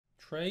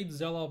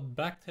TradeZella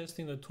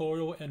backtesting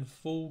tutorial and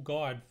full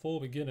guide for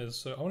beginners.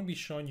 So I want to be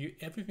showing you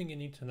everything you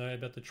need to know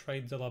about the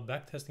TradeZella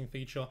backtesting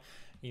feature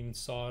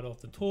inside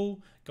of the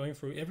tool, going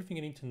through everything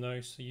you need to know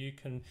so you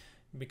can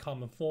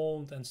become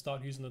informed and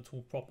start using the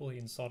tool properly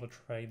inside of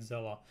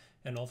TradeZella,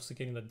 and obviously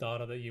getting the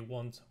data that you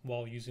want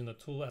while using the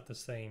tool at the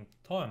same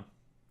time.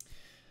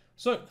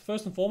 So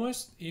first and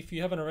foremost, if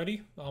you haven't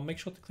already, make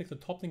sure to click the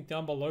top link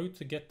down below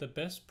to get the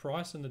best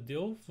price in the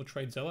deal for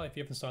TradeZella if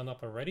you haven't signed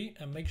up already,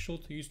 and make sure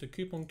to use the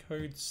coupon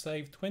code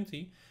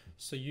SAVE20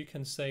 so you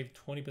can save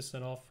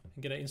 20% off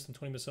and get an instant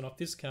 20% off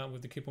discount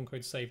with the coupon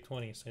code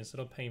SAVE20. So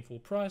instead of paying full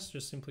price,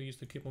 just simply use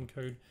the coupon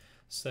code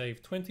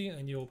SAVE20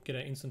 and you'll get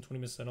an instant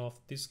 20% off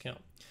discount.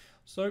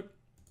 So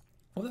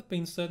with that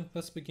being said,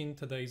 let's begin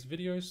today's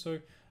video. So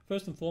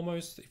first and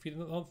foremost, if you're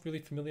not really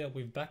familiar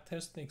with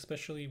backtesting,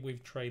 especially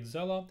with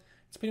TradeZella,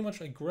 it's pretty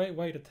much a great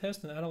way to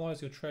test and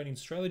analyze your trading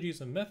strategies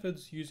and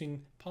methods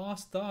using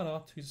past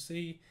data to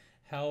see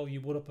how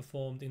you would have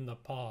performed in the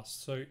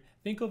past. So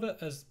think of it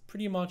as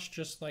pretty much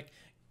just like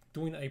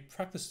doing a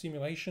practice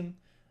simulation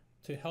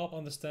to help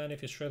understand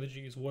if your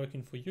strategy is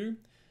working for you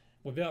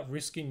without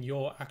risking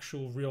your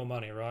actual real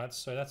money, right?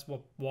 So that's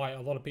why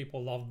a lot of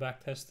people love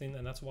backtesting,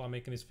 and that's why I'm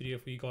making this video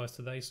for you guys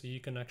today, so you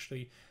can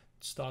actually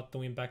start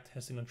doing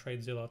backtesting on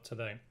TradeZella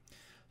today.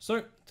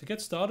 So to get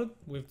started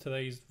with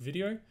today's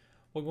video,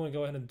 what we're going to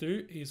go ahead and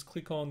do is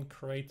click on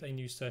create a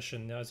new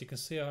session. Now, as you can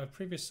see, I have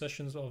previous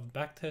sessions of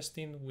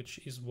backtesting,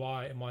 which is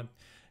why my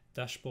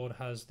dashboard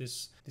has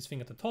this thing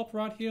at the top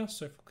right here.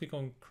 So if we click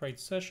on create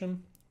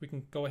session, we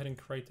can go ahead and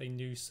create a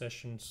new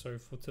session. So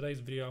for today's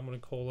video, I'm going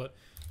to call it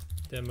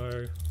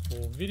demo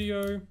or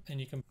video,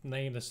 and you can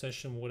name the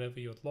session whatever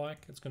you'd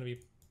like. It's going to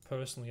be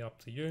personally up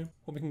to you.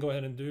 What we can go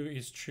ahead and do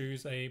is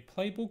choose a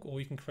playbook, or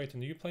you can create a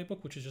new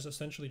playbook, which is just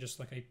essentially just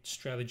like a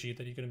strategy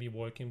that you're going to be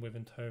working with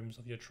in terms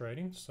of your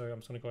trading. So I'm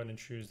just going to go ahead and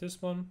choose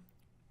this one.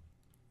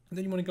 And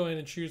then you want to go ahead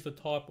and choose the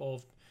type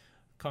of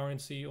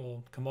currency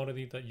or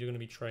commodity that you're going to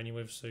be trading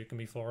with. So it can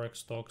be Forex,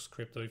 stocks,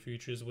 crypto,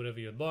 futures, whatever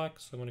you'd like.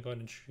 So I'm going to go ahead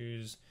and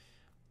choose,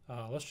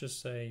 let's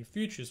just say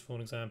futures for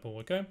an example,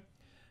 okay?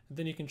 And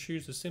then you can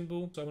choose the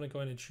symbol. So I'm going to go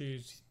ahead and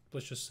choose,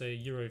 let's just say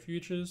Euro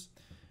futures.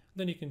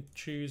 Then you can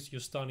choose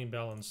your starting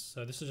balance.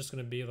 So this is just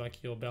going to be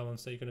like your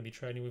balance that you're going to be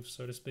trading with,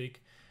 so to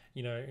speak.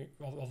 You know,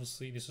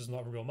 obviously this is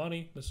not real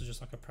money. This is just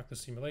like a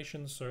practice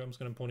simulation. So I'm just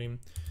going to put in,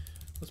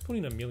 let's put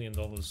in $1 million.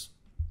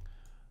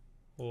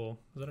 Or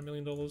is that $1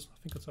 million? I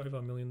think it's over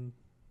 $1 million.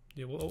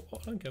 Yeah, well,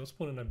 I don't care. Let's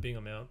put in a big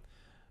amount.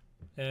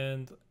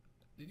 And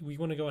we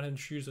want to go ahead and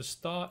choose the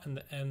start and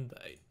the end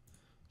date.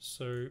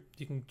 So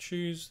you can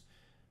choose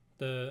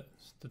the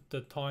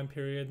time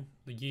period,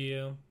 the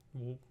year,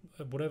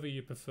 whatever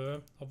you prefer,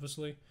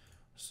 obviously.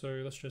 So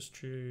let's just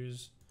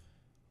choose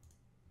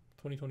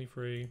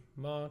 2023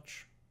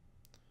 March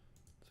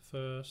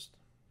 1st.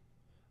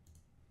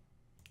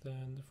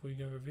 Then if we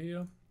go over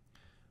here,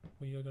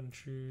 we are going to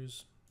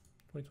choose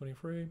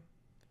 2023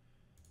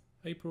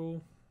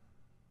 April.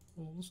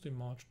 Well, let's do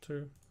March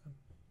 2.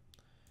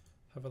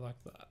 Have it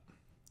like that.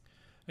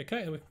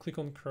 Okay, and we can click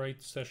on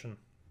create session.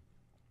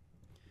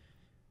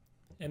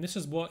 And this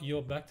is what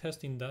your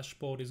backtesting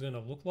dashboard is going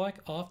to look like.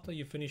 After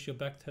you finish your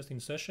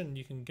backtesting session,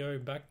 you can go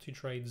back to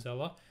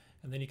TradeZella,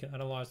 and then you can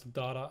analyze the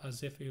data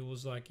as if it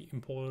was like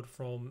imported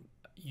from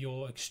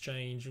your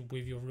exchange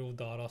with your real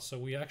data. So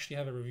we actually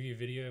have a review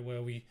video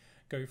where we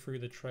go through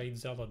the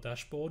TradeZella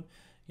dashboard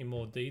in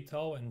more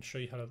detail and show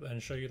you how to,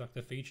 and show you like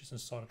the features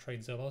inside of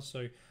TradeZella.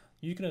 So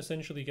you can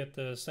essentially get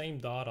the same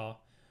data,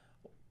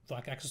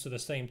 like access to the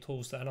same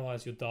tools to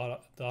analyze your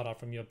data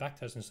from your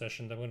backtesting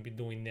session that we're going to be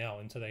doing now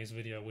in today's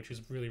video, which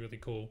is really, really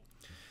cool.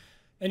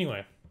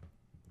 Anyway,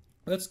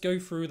 let's go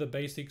through the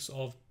basics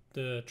of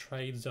the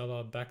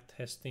TradeZella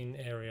backtesting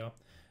area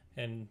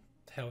and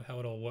how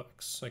it all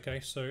works. Okay,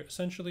 so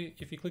essentially,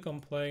 if you click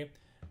on play,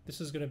 this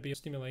is going to be a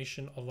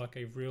simulation of like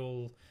a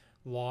real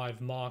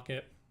live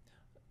market.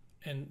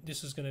 And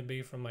this is going to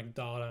be from like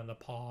data in the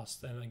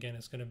past. And again,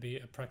 it's going to be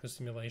a practice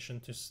simulation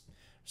to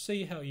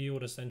see how you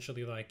would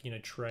essentially like, you know,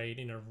 trade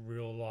in a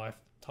real life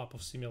type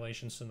of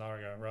simulation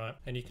scenario, right?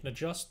 And you can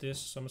adjust this.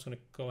 So I'm just going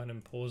to go ahead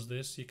and pause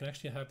this. You can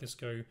actually have this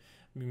go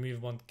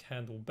move one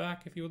candle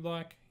back if you would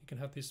like. You can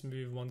have this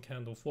move one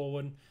candle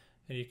forward,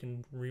 and you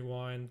can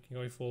rewind, you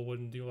can go forward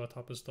and do all that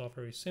type of stuff.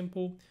 Very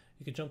simple.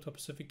 You can jump to a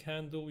specific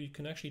candle. You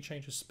can actually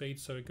change the speed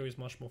so it goes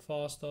much more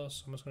faster.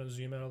 So I'm just going to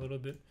zoom out a little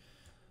bit.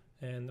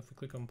 And if we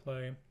click on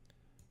play,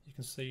 you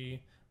can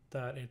see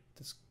that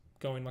it's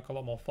going like a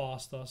lot more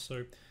faster.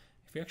 So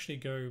if we actually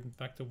go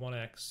back to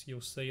 1x,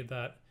 you'll see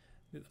that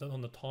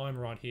on the time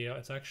right here,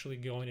 it's actually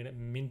going in at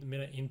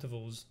minute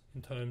intervals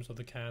in terms of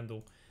the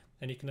candle.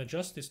 And you can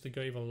adjust this to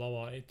go even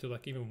lower, to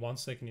like even 1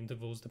 second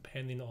intervals,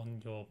 depending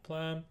on your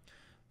plan,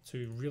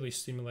 to really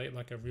simulate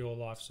like a real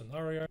life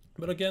scenario.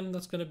 But again,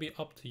 that's going to be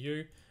up to you.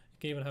 You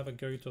can even have it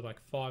go to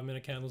like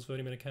 5-minute candles,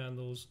 30-minute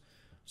candles.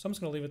 So I'm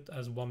just going to leave it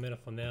as 1 minute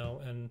for now,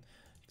 and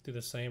you can do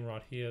the same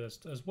right here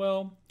as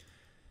well.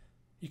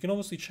 You can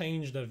obviously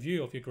change the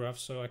view of your graph,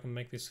 so I can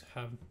make this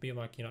be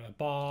like, you know, a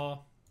bar,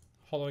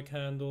 hollow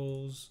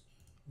candles,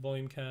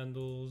 volume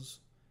candles,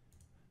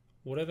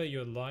 whatever you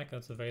would like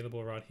that's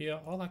available right here.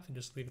 I like to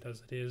just leave it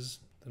as it is.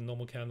 The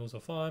normal candles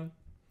are fine.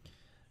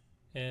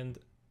 And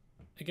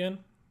again,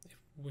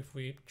 if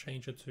we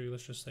change it to,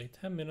 let's just say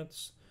 10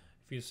 minutes,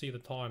 if you see the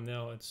time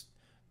now, it's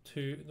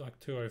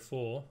 2:04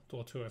 or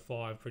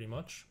 2:05 pretty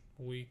much.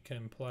 We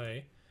can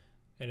play,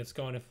 and it's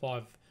going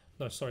to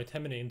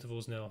 10-minute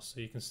intervals now. So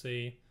you can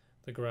see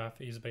the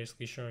graph is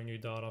basically showing you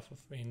data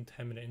in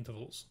 10-minute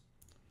intervals.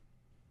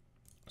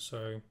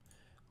 So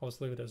I'll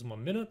just leave it as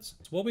 1 minute. So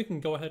what we can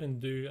go ahead and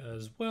do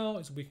as well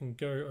is we can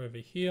go over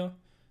here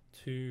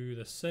to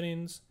the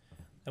settings,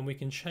 and we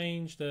can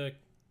change the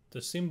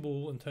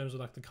symbol in terms of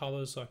like the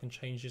colors. So I can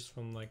change this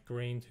from like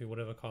green to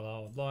whatever color I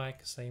would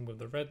like. Same with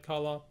the red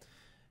color,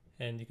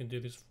 and you can do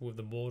this with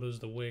the borders,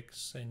 the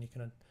wicks, and you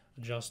can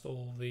adjust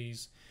all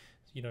these,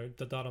 you know,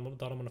 the data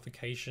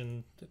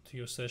modification to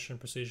your session,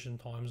 precision,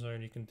 time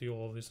zone. You can do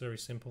all of this very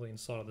simply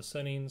inside of the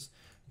settings.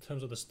 In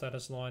terms of the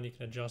status line, you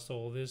can adjust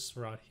all of this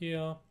right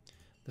here.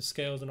 The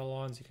scales and the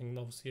lines, you can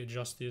obviously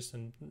adjust this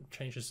and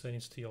change the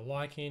settings to your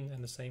liking,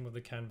 and the same with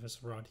the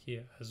canvas right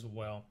here as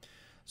well.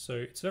 So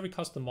it's very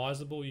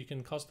customizable. You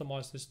can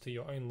customize this to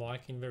your own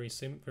liking very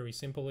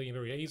simply and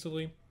very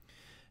easily.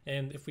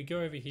 And if we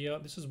go over here,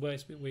 this is where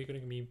we're going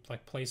to be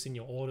like placing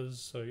your orders.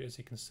 So as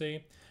you can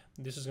see,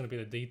 this is going to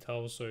be the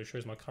details. So it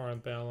shows my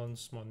current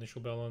balance, my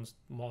initial balance,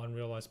 my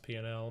unrealized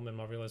P&L, and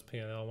my realized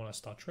P&L when I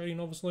start trading,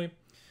 obviously.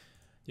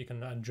 You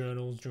can add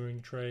journals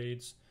during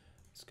trades.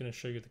 It's going to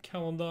show you the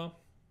calendar.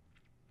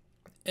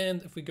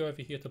 And if we go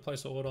over here to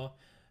place an order,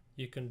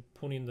 you can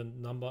put in the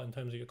number in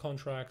terms of your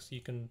contracts.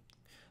 You can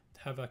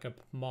have like a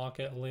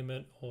market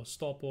limit or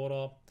stop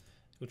order.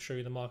 It would show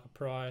you the market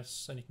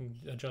price, and you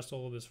can adjust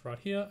all of this right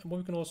here. And what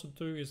we can also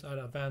do is add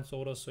advanced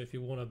order. So if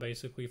you want to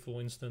basically,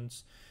 for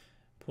instance,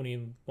 put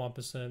in 1%,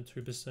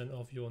 2%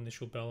 of your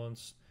initial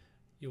balance,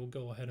 you'll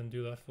go ahead and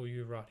do that for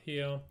you right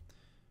here.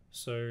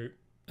 So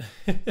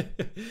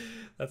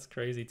that's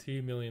crazy.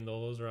 $2 million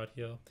right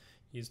here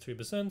is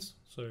 2%.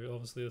 So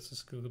obviously this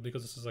is good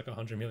because this is like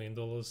 $100 million.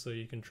 So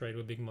you can trade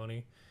with big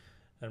money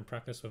and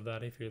practice with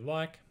that if you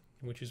like,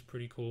 which is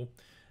pretty cool.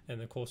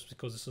 And of course,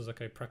 because this is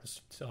like a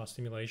practice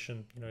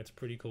simulation, you know, it's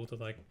pretty cool to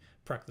like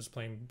practice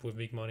playing with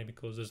big money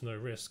because there's no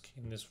risk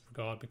in this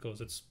regard because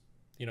it's,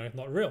 you know,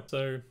 not real.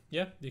 So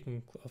yeah, you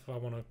can, if I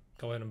want to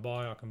go ahead and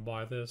buy, I can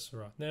buy this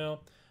right now,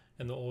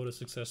 and the order is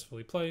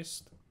successfully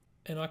placed.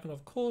 And I can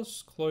of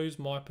course close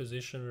my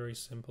position very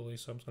simply.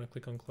 So I'm just going to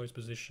click on close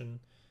position,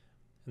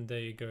 and there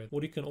you go.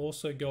 What you can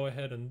also go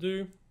ahead and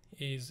do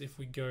is if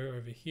we go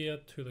over here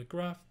to the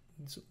graph,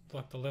 it's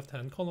like the left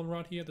hand column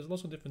right here, there's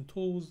lots of different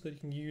tools that you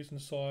can use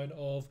inside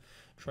of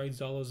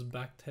TradeZella's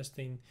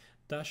backtesting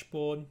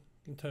dashboard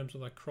in terms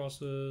of like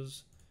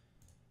crosses,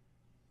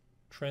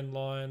 trend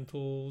line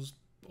tools,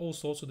 all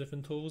sorts of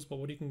different tools. But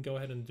what you can go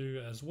ahead and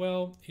do as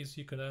well is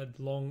you can add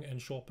long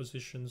and short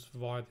positions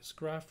via this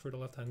graph through the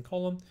left hand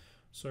column.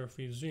 So if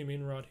we zoom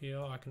in right here,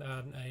 I can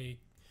add a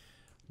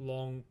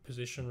long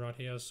position right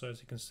here. So as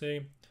you can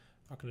see,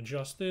 I can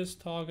adjust this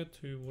target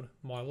to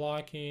my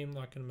liking.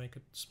 I can make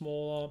it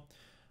smaller.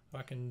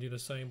 I can do the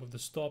same with the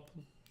stop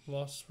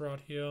loss right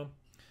here,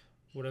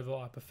 whatever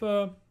I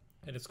prefer.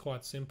 And it's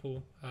quite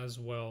simple as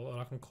well.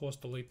 And I can of course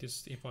delete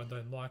this if I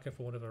don't like it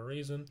for whatever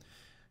reason.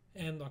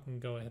 And I can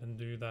go ahead and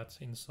do that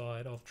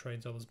inside of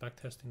TradeZella's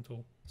backtesting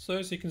tool. So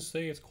as you can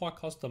see, it's quite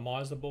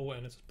customizable,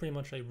 and it's pretty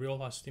much a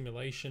real-life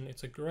simulation.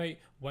 It's a great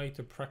way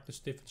to practice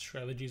different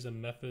strategies and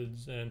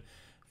methods and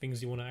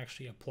things you want to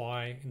actually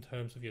apply in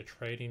terms of your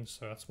trading.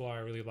 So that's why I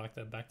really like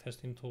that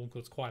backtesting tool,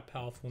 because it's quite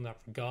powerful in that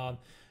regard.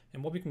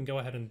 And what we can go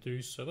ahead and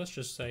do, so let's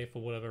just say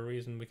for whatever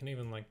reason, we can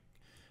even like,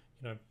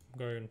 you know,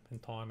 go in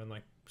time and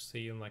like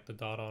see in like the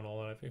data and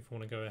all that if you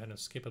want to go ahead and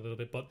skip a little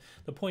bit. But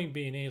the point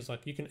being is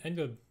like you can end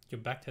your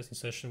backtesting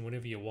session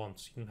whenever you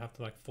want. You don't have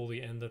to like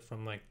fully end it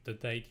from like the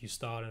date you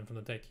start and from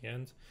the date you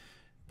end.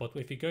 But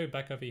if you go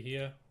back over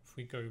here, if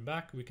we go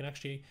back, we can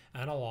actually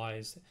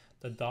analyze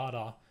the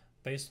data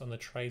based on the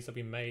trades that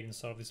we made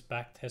inside of this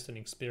backtesting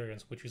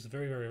experience, which is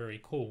very, very,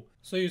 very cool.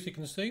 So as you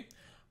can see,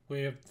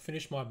 we've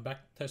finished my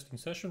backtesting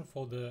session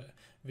for the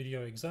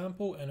video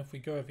example. And if we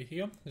go over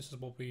here, this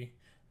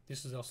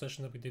is our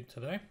session that we did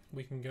today.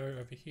 We can go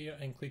over here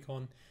and click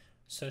on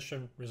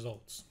session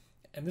results.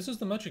 And this is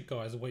the magic,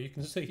 guys, where you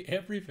can see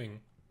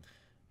everything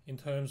in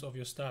terms of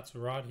your stats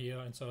right here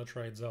inside of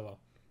TradeZella.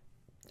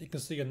 You can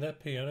see your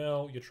net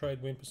P&L, your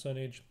trade win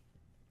percentage,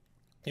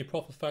 your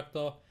profit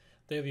factor,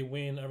 daily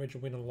win, average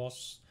win and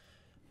loss,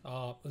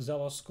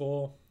 Zella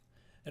score,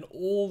 and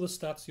all the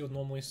stats you'll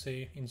normally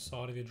see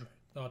inside of your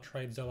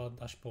TradeZella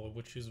dashboard,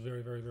 which is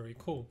very, very, very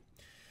cool.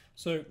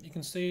 So you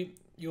can see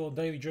your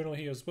daily journal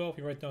here as well. If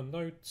you write down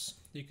notes,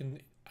 you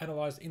can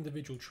analyze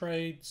individual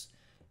trades,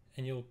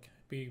 and you'll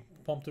be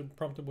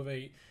prompted with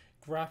a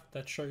graph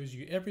that shows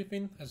you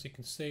everything, as you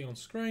can see on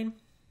screen.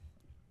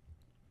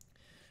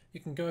 You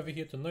can go over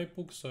here to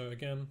notebooks. So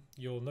again,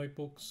 your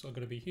notebooks are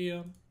going to be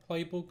here,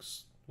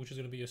 playbooks, which is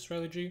going to be your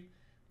strategy,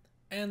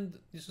 And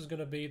this is going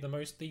to be the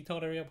most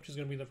detailed area, which is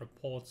going to be the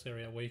reports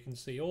area, where you can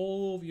see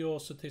all of your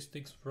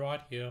statistics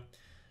right here.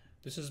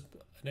 This is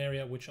an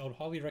area which I would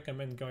highly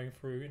recommend going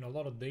through in a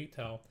lot of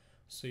detail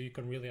so you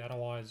can really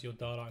analyze your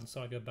data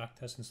inside your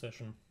backtesting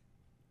session.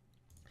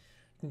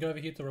 You can go over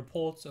here to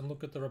reports and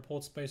look at the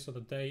reports based on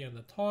the day and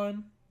the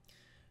time.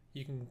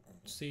 You can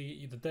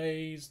see the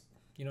days,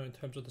 you know, in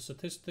terms of the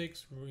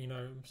statistics, you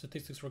know,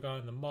 statistics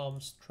regarding the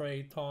months,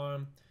 trade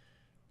time,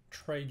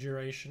 trade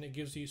duration. It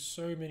gives you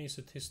so many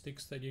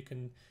statistics that you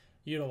can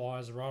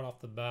utilize right off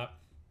the bat.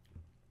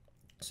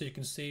 So you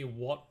can see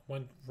what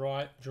went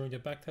right during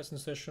your backtesting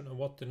session and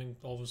what didn't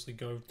obviously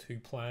go to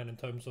plan in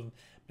terms of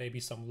maybe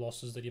some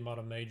losses that you might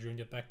have made during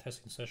your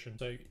backtesting session.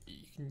 So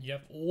you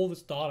have all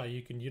this data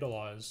you can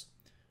utilize.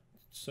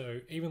 So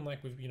even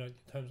like with, you know, in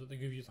terms of they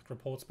give you like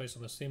reports based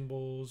on the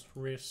symbols,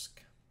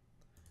 risk,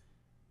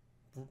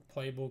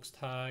 playbooks,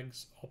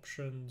 tags,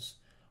 options,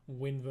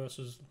 win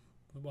versus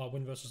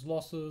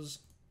losses.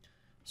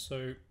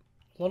 So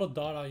a lot of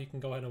data you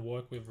can go ahead and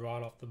work with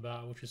right off the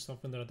bat, which is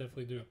something that I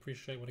definitely do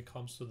appreciate when it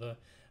comes to the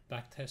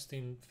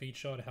backtesting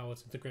feature and how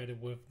it's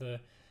integrated with the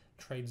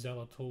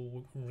TradeZella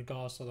tool in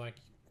regards to like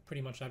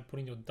pretty much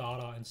putting your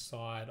data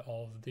inside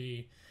of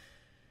the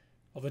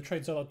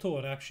TradeZella tool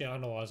and actually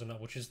analyzing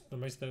it, which is the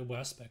most valuable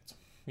aspect.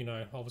 You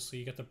know, obviously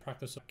you get to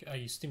practice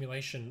a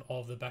stimulation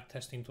of the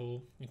backtesting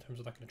tool in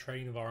terms of like in a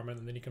trading environment,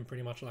 and then you can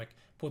pretty much like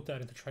put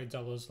that into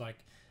TradeZella's like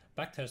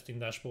backtesting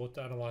dashboard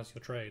to analyze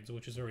your trades,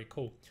 which is very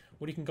cool.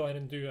 What you can go ahead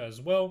and do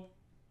as well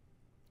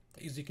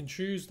is you can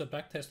choose the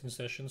backtesting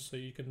session, so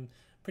you can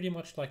pretty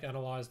much like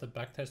analyze the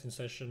backtesting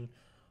session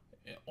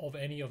of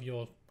any of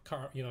your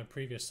current, you know,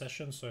 previous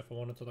sessions. So if I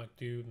wanted to like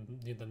do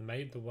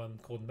the one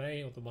called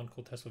May or the one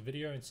called Tesla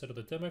video instead of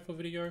the demo for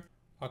video,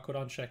 I could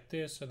uncheck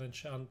this and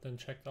then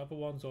check the other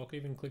ones, or I could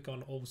even click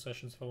on all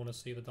sessions if I want to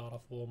see the data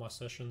for all my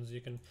sessions.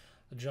 You can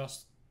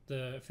adjust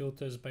the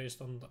filters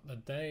based on the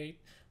day,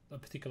 a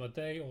particular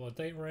day or a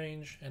date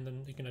range, and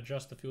then you can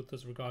adjust the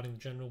filters regarding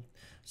general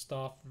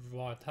stuff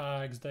via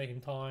tags, date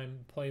and time,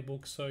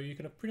 playbook. So you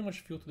can pretty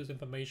much filter this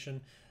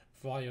information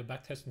via your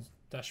backtesting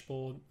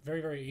dashboard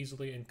very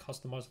easily and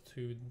customize it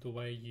to the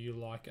way you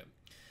like it.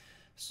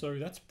 So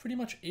that's pretty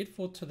much it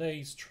for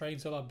today's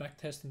TradeZella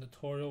backtesting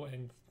tutorial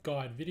and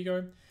guide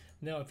video.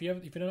 Now, if you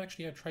don't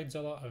actually have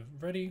TradeZella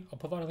already, I'll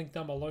provide a link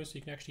down below so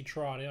you can actually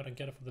try it out and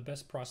get it for the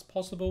best price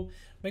possible.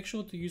 Make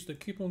sure to use the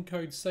coupon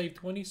code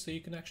SAVE20 so you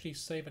can actually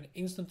save an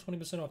instant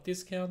 20% off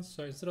discount.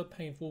 So instead of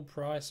paying full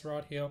price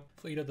right here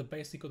for either the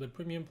basic or the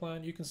premium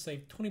plan, you can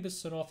save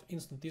 20% off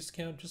instant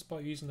discount just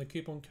by using the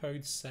coupon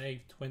code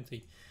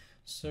SAVE20.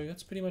 So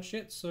that's pretty much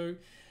it. So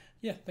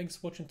yeah, thanks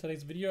for watching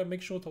today's video.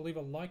 Make sure to leave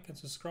a like and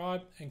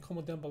subscribe and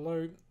comment down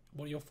below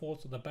what are your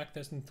thoughts on the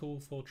backtesting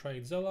tool for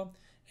TradeZella.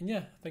 And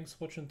yeah, thanks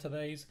for watching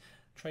today's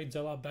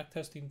TradeZella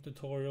backtesting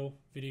tutorial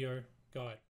video guide.